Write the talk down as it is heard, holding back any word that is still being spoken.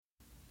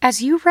As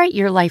you write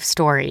your life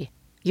story,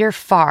 you're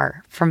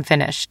far from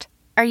finished.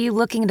 Are you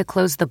looking to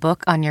close the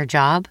book on your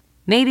job?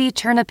 Maybe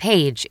turn a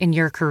page in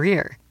your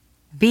career?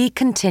 Be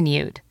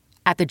continued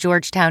at the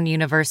Georgetown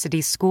University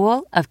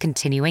School of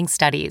Continuing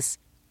Studies.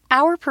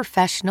 Our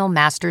professional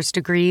master's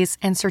degrees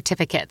and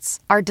certificates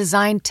are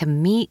designed to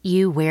meet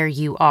you where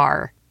you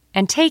are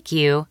and take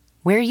you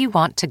where you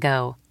want to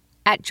go.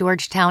 At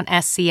Georgetown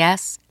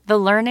SCS, the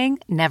learning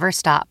never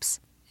stops,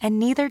 and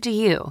neither do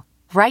you.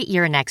 Write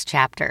your next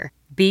chapter.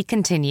 Be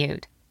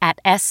continued at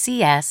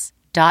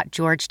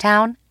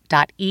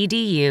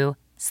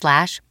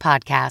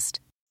scs.georgetown.edu/podcast.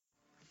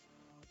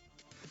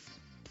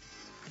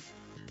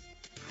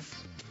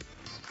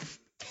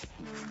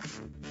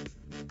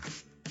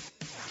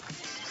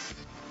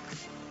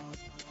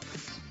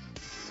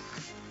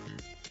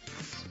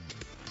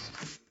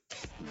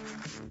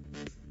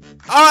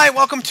 All right,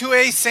 welcome to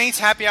a Saints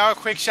Happy Hour,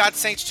 quick shot,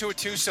 Saints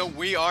 2-2. So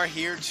we are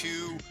here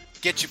to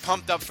get you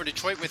pumped up for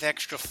Detroit with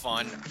extra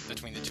fun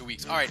between the 2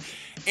 weeks. All right,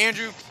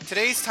 Andrew,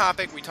 today's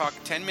topic, we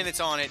talked 10 minutes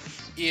on it,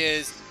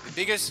 is the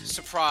biggest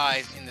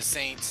surprise in the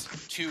Saints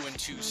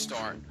 2-2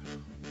 start.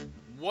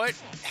 What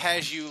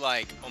has you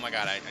like, oh my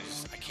God, I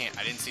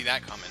didn't see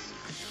that coming.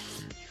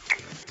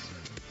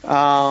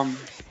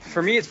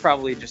 For me, it's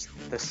probably just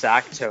the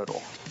sack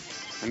total.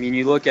 I mean,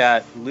 you look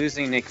at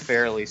losing Nick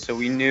Fairley, so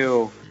we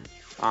knew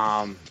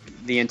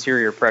the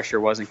interior pressure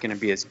wasn't going to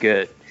be as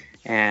good.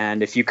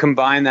 And if you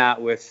combine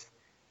that with,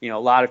 a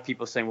lot of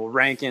people saying, well,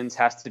 Rankins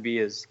has to be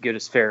as good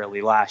as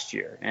Fairley last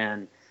year.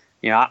 And,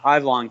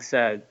 I've long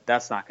said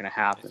that's not going to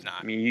happen.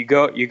 I mean, you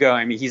go.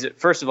 I mean,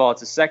 first of all,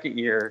 it's a second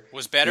year.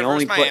 Was better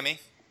versus Miami.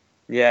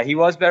 Yeah, he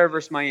was better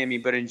versus Miami.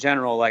 But in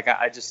general,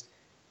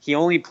 he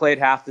only played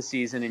half the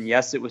season. And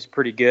yes, it was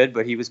pretty good,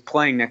 but he was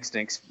playing next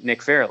to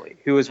Nick Fairley,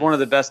 who was one of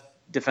the best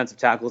defensive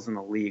tackles in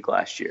the league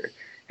last year,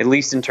 at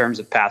least in terms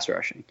of pass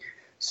rushing.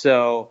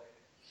 So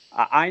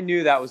I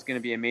knew that was going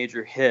to be a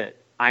major hit.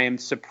 I am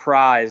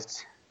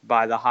surprised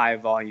by the high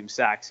volume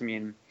sacks. I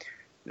mean,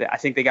 I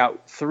think they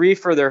got 3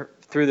 through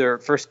their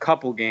first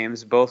couple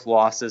games, both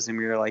losses, and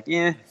we were like,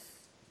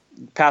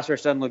 pass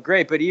rush doesn't look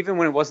great. But even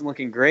when it wasn't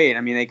looking great,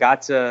 I mean, they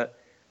got to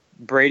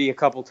Brady a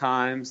couple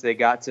times. They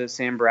got to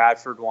Sam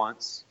Bradford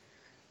once.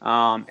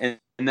 And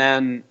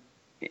then,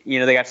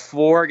 they got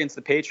 4 against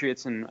the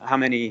Patriots, and how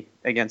many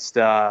against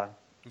 4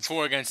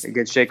 against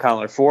Jay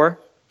Cutler? 4?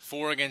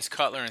 4 against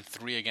Cutler and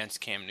 3 against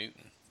Cam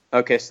Newton.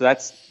 Okay, so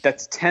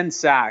that's 10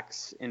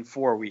 sacks in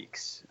 4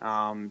 weeks.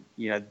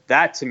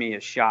 That to me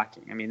is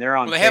shocking. I mean, they're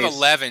on. Well, they have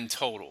 11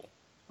 total.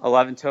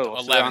 11 total.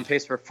 11. So they're on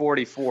pace for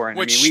 44. And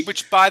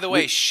which, by the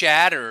way,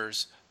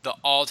 shatters the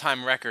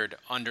all-time record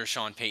under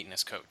Sean Payton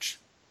as coach.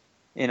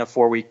 In a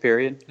 4-week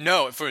period?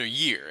 No, for a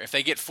year. If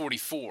they get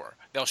 44,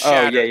 they'll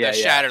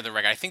shatter the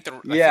record. I think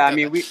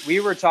we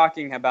were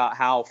talking about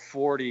how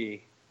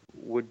 40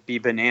 would be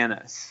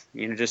bananas.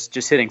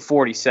 Just hitting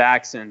 40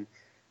 sacks, and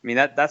I mean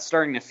that's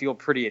starting to feel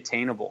pretty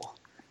attainable.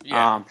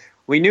 Yeah.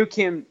 We knew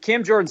Cam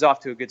Jordan's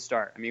off to a good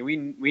start. I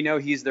mean, we know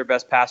he's their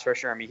best pass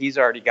rusher. I mean, he's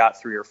already got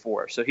 3 or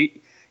 4, so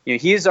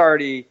he's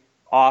already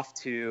off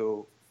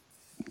to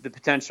the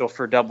potential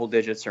for double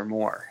digits or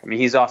more. I mean,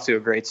 he's off to a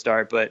great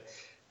start, but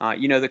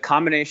the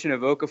combination of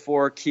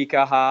Okafor,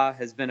 Kikaha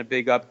has been a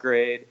big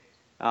upgrade,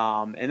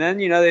 and then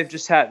they've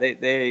just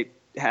they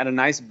had a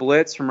nice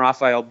blitz from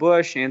Raphael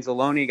Bush.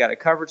 Anzalone got a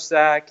coverage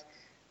sack.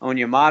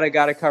 Onyemata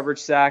got a coverage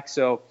sack.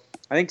 So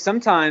I think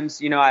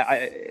sometimes,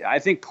 I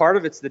think part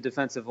of it's the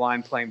defensive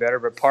line playing better,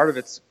 but part of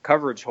it's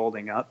coverage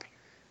holding up.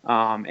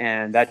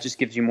 And that just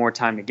gives you more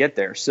time to get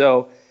there.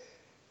 So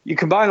you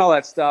combine all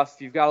that stuff,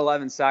 you've got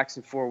 11 sacks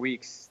in 4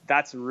 weeks.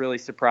 That's really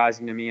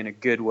surprising to me in a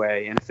good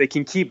way. And if they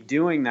can keep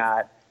doing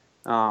that,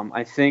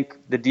 I think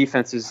the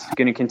defense is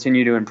going to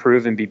continue to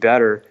improve and be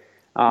better.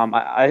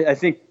 I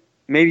think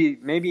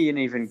maybe an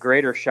even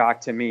greater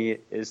shock to me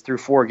is through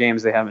 4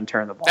 games they haven't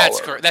turned the ball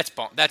over. Correct.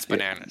 That's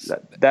bananas.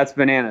 That's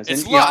bananas.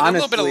 It's and, honestly, a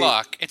little bit of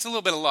luck. It's a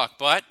little bit of luck,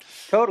 but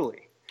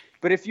totally.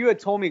 But if you had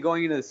told me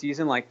going into the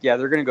season,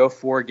 they're going to go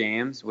 4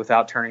 games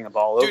without turning the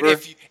ball over.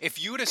 If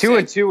you would have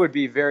 2-2 would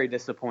be very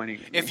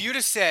disappointing. If I'd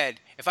have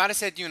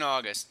said to you in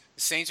August,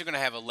 the Saints are going to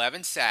have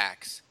 11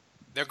 sacks,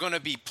 they're going to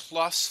be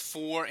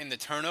 +4 in the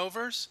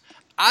turnovers,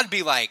 I'd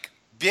be like,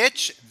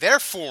 bitch, they're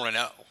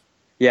 4-0.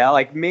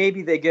 Yeah,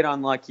 maybe they get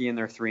unlucky and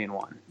they're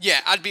 3-1. Yeah,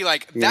 I'd be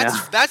like,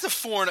 that's a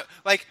 4.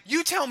 Like,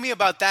 you tell me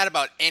about that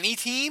about any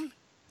team,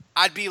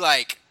 I'd be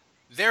like,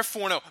 they're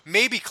 4-0.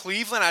 Maybe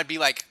Cleveland, I'd be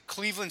like,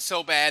 Cleveland's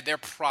so bad, they're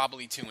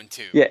probably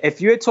 2-2. Yeah, if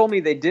you had told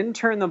me they didn't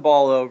turn the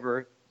ball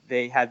over,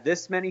 they had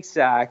this many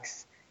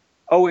sacks.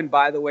 Oh, and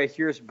by the way,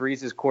 here's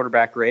Breeze's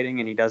quarterback rating,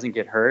 and he doesn't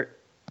get hurt.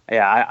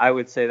 Yeah, I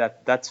would say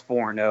that's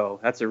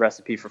 4-0. That's a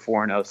recipe for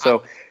 4-0.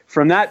 So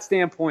from that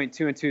standpoint,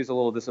 2-2 is a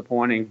little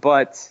disappointing,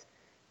 but.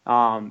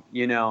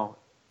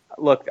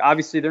 Look,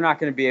 obviously they're not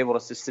going to be able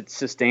to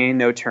sustain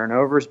no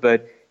turnovers,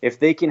 but if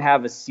they can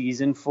have a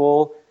season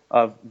full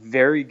of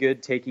very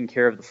good taking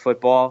care of the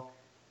football,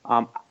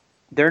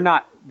 they're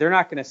not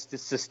going to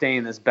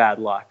sustain this bad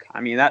luck.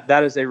 I mean,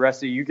 that is a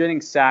recipe. You're getting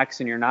sacks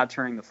and you're not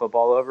turning the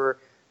football over.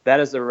 that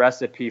is a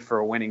recipe for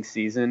a winning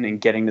season and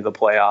getting to the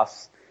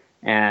playoffs.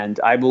 And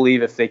I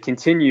believe if they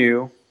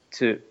continue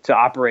to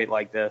operate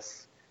like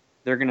this,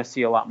 they're going to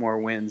see a lot more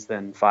wins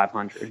than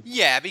 500.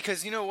 Yeah,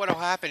 because you know what'll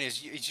happen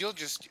is you'll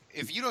just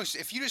if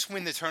you just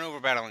win the turnover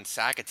battle and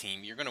sack a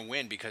team, you're going to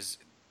win because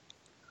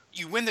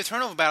you win the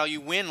turnover battle. You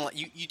win.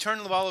 You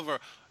turn the ball over.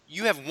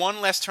 You have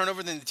one less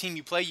turnover than the team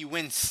you play. You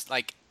win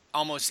like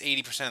almost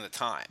 80% of the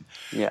time.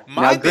 Yeah.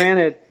 Now,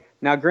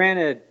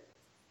 granted,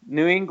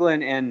 New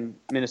England and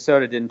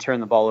Minnesota didn't turn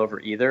the ball over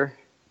either.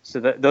 So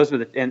those were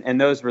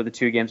the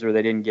two games where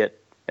they didn't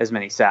get as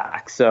many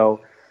sacks.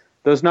 So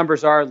those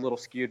numbers are a little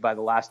skewed by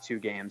the last two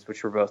games,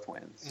 which were both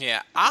wins.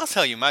 Yeah, I'll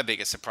tell you my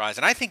biggest surprise,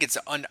 and I think it's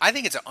an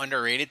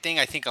underrated thing.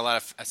 I think a lot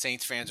of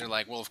Saints fans are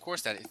like, well, of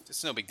course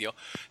it's no big deal.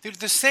 Dude,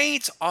 the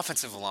Saints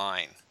offensive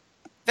line,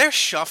 they're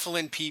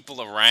shuffling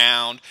people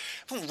around.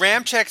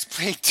 Ramczyk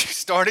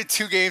started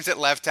 2 games at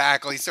left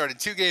tackle. He started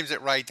 2 games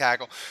at right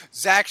tackle.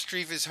 Zach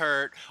Strief is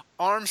hurt.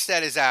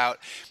 Armstead is out.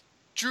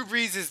 Drew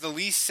Brees is the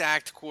least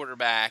sacked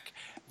quarterback.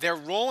 They're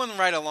rolling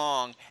right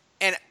along,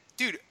 and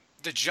dude,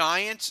 the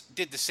Giants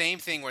did the same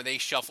thing where they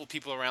shuffled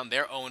people around.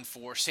 They're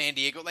 0-4. San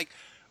Diego,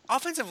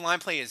 offensive line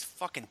play is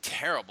fucking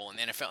terrible in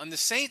the NFL. And the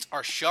Saints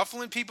are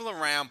shuffling people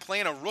around,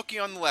 playing a rookie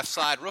on the left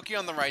side, rookie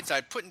on the right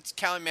side, putting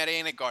Calamete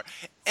in at guard.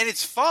 And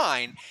it's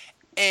fine.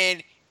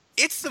 And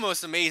it's the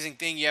most amazing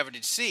thing you ever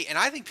did see. And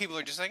I think people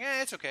are just like,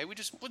 it's okay. We'll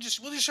just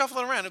shuffle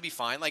it around. It'll be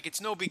fine. It's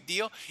no big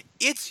deal.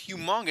 It's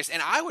humongous.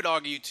 And I would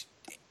argue,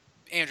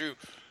 Andrew,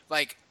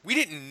 we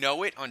didn't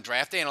know it on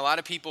draft day, and a lot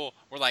of people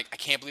were like, I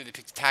can't believe they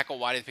picked the tackle.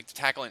 Why did they pick the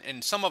tackle?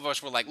 And some of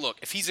us were like, look,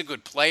 if he's a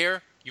good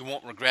player, you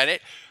won't regret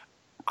it.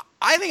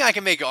 I think I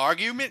can make an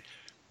argument.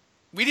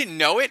 We didn't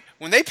know it.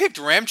 When they picked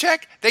Ramczyk,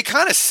 they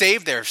kind of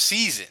saved their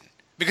season.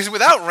 Because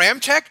without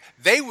Ramczyk,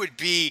 they would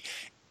be...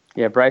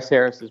 Yeah, Bryce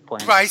Harris is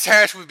playing. Bryce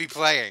Harris would be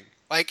playing.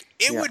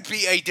 It would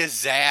be a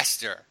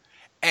disaster.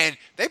 And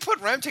they put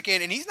Ramczyk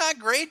in, and he's not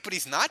great, but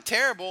he's not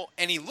terrible,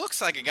 and he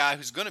looks like a guy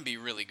who's going to be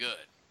really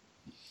good.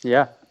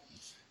 Yeah.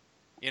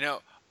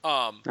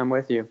 I'm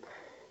with you.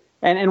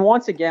 And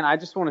once again, I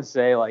just want to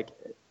say,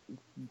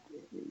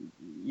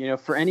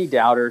 for any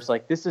doubters,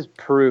 this is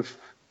proof.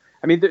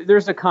 I mean,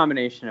 there's a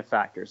combination of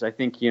factors. I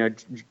think,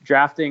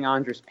 drafting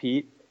Andres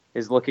Pete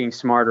is looking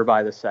smarter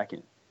by the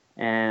second.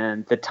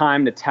 And the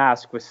time to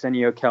task with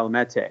Senio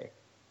Kelemete,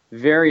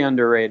 very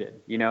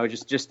underrated.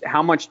 Just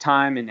how much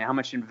time and how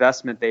much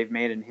investment they've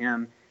made in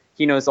him.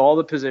 He knows all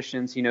the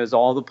positions. He knows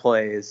all the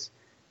plays.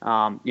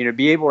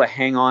 Be able to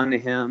hang on to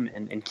him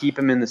and keep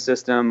him in the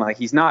system.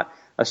 He's not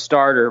a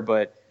starter,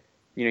 but,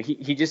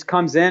 he just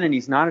comes in and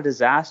he's not a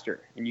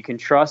disaster. And you can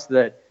trust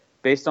that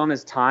based on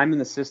his time in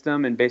the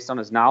system and based on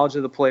his knowledge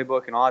of the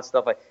playbook and all that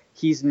stuff,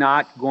 he's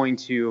not going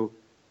to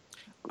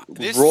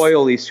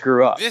royally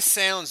screw up. This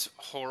sounds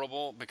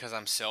horrible because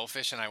I'm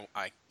selfish and I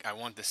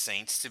want the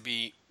Saints to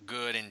be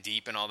good and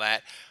deep and all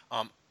that.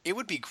 It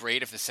would be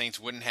great if the Saints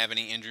wouldn't have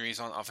any injuries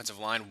on offensive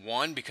line.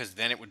 One, because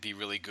then it would be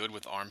really good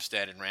with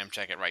Armstead and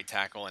Ramczyk at right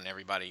tackle and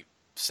everybody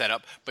set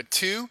up. But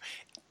two,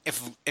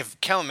 if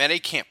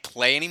Calamete can't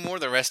play anymore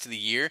the rest of the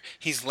year,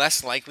 he's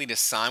less likely to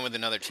sign with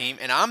another team.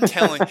 And I'm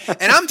telling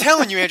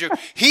you, Andrew,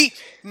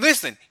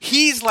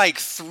 he's like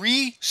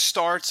 3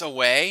 starts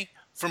away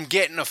from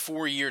getting a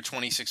 4-year,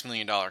 $26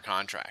 million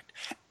contract.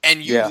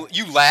 And you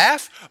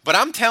laugh, but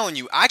I'm telling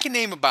you, I can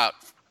name about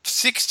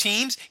 6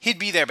 teams, he'd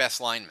be their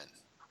best lineman.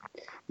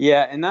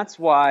 Yeah, and that's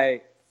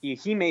why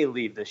he may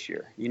leave this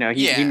year. He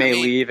may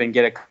leave and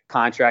get a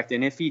contract.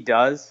 And if he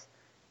does,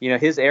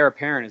 his heir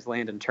apparent is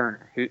Landon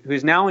Turner,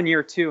 who's now in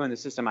year 2 in the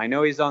system. I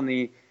know he's on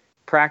the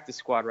practice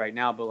squad right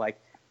now, but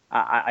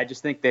I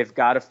just think they've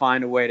got to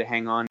find a way to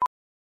hang on.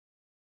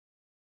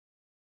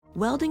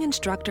 Welding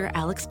instructor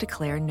Alex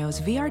DeClaire knows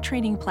VR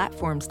training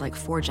platforms like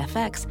Forge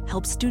FX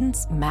help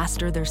students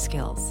master their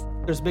skills.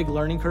 There's a big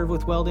learning curve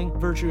with welding.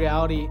 Virtual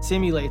reality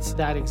simulates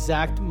that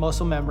exact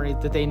muscle memory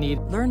that they need.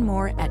 Learn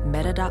more at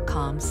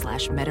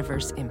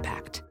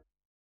meta.com/metaverseimpact.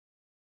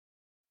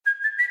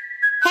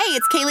 Hey,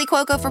 it's Kaylee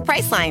Cuoco for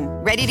Priceline.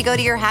 Ready to go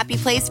to your happy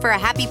place for a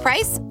happy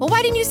price? Well,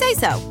 why didn't you say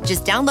so?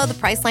 Just download the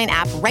Priceline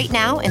app right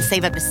now and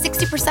save up to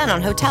 60%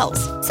 on hotels.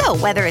 So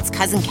whether it's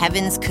Cousin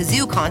Kevin's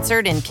Kazoo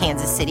Concert in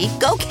Kansas City,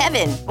 go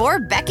Kevin, or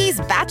Becky's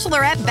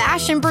Bachelorette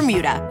Bash in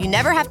Bermuda, you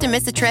never have to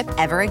miss a trip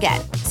ever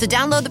again. So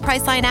download the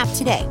Priceline app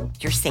today.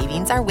 Your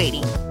savings are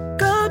waiting.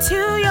 Go to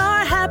your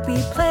happy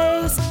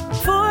place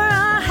for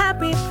a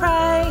happy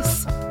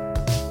price.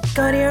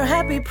 Go to your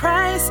happy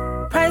price,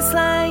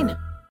 Priceline.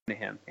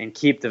 Him and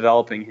keep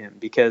developing him,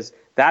 because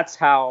that's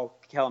how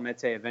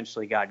Kelemete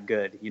eventually got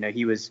good.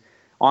 He was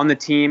on the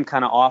team,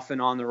 kind of off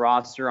and on the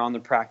roster, on the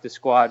practice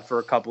squad for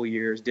a couple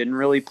years, didn't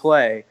really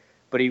play,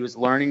 but he was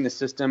learning the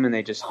system and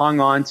they just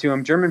hung on to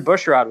him. Jermaine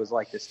Bushrod was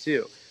like this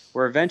too,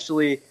 where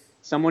eventually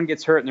someone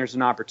gets hurt and there's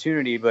an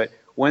opportunity, but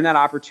when that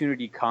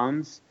opportunity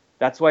comes,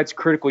 that's why it's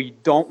critical. You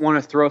don't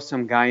want to throw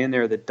some guy in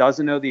there that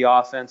doesn't know the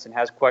offense and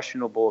has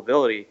questionable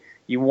ability.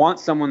 You want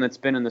someone that's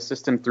been in the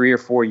system 3 or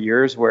 4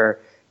 years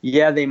where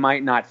they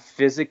might not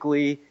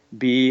physically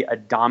be a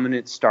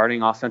dominant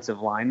starting offensive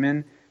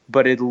lineman,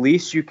 but at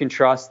least you can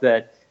trust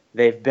that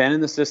they've been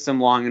in the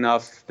system long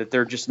enough that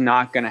they're just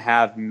not going to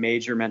have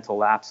major mental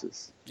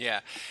lapses.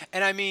 Yeah.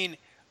 And I mean,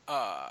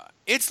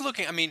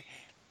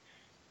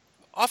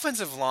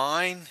 offensive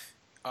line,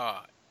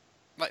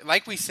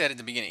 like we said at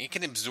the beginning, it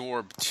can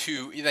absorb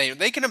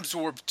they can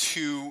absorb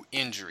 2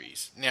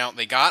 injuries. Now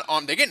they're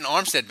getting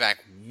Armstead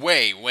back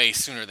way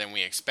sooner than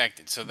we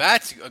expected, so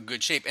that's a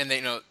good shape. And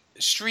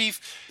Strief,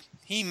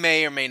 he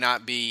may or may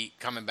not be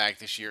coming back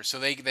this year, so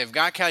they've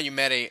got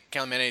Calumet,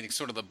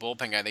 sort of the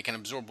bullpen guy. They can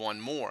absorb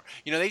 1 more.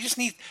 They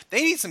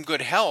need some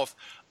good health.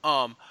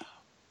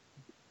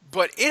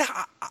 But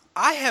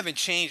I haven't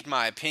changed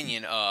my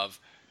opinion of,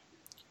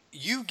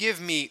 you give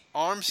me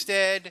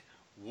Armstead,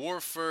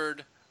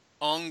 Warford,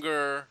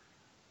 Unger,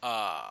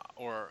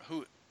 or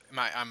who am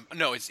I?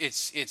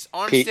 It's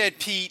Armstead,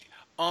 Pete,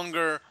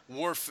 Unger,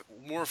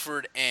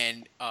 Warford,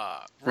 and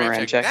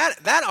Ramczyk.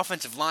 That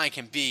offensive line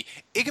can be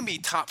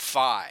top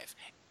 5.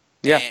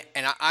 Yeah,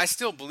 and I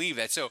still believe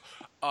that. So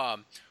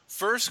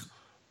first,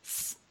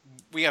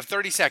 we have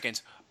 30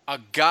 seconds. A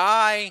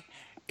guy.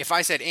 If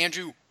I said,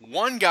 Andrew,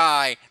 one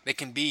guy that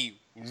can be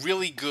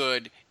really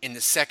good in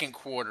the second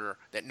quarter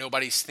that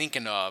nobody's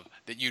thinking of,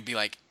 that you'd be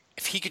like,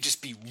 if he could just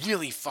be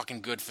really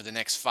fucking good for the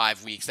next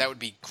 5 weeks, that would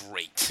be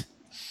great.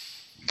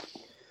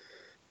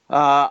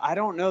 I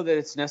don't know that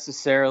it's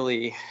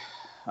necessarily.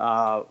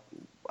 I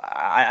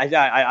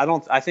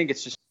think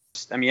it's just.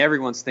 I mean,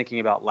 everyone's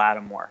thinking about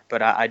Lattimore,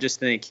 but I just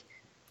think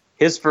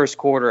his first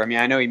quarter. I mean,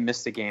 I know he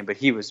missed a game, but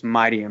he was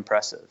mighty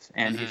impressive.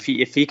 And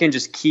if he can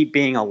just keep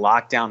being a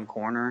lockdown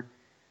corner.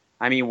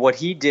 I mean, what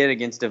he did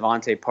against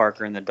Devontae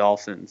Parker and the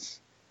Dolphins,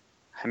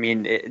 I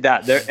mean,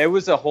 it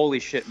was a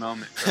holy shit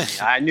moment for me.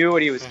 I knew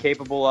what he was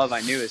capable of.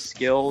 I knew his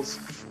skills.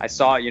 I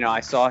saw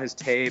his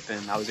tape,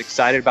 and I was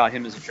excited about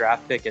him as a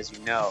draft pick, as you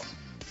know.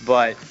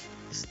 But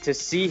to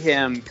see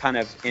him kind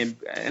of, in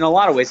a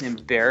lot of ways,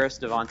 embarrass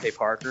Devontae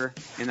Parker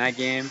in that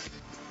game,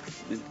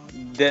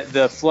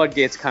 the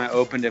floodgates kind of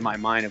opened in my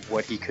mind of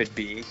what he could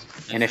be.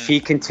 And if he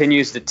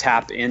continues to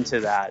tap into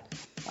that,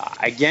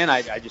 again,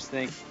 I just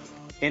think,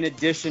 in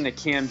addition to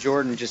Cam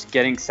Jordan just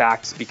getting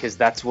sacks because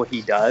that's what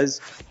he does,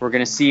 we're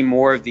going to see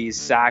more of these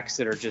sacks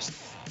that are just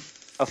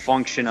a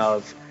function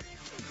of,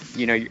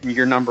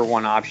 your number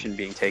 1 option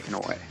being taken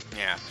away.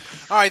 Yeah.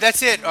 All right,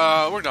 that's it.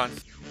 We're done.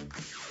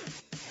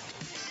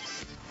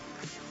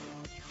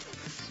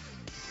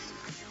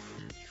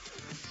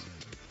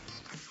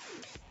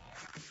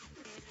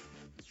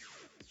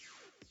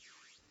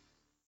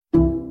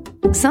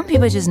 Some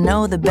people just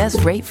know the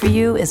best rate for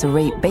you is a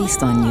rate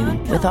based on you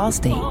with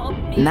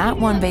Allstate. Not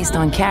one based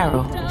on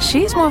Carol.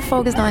 She's more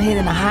focused on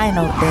hitting a high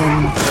note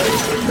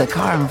than the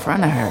car in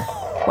front of her.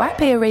 Why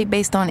pay a rate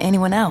based on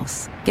anyone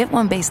else? Get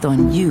one based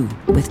on you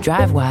with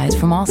DriveWise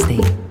from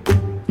Allstate.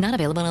 Not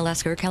available in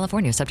Alaska or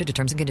California, subject to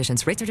terms and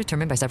conditions. Rates are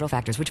determined by several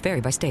factors, which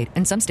vary by state.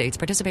 In some states,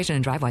 participation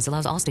in DriveWise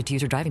allows Allstate to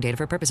use your driving data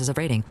for purposes of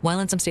rating. While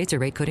in some states,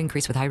 your rate could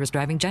increase with high-risk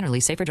driving.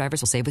 Generally, safer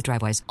drivers will save with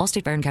DriveWise.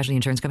 Allstate Fire and Casualty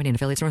Insurance Company and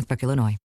affiliates, Northbrook, Illinois.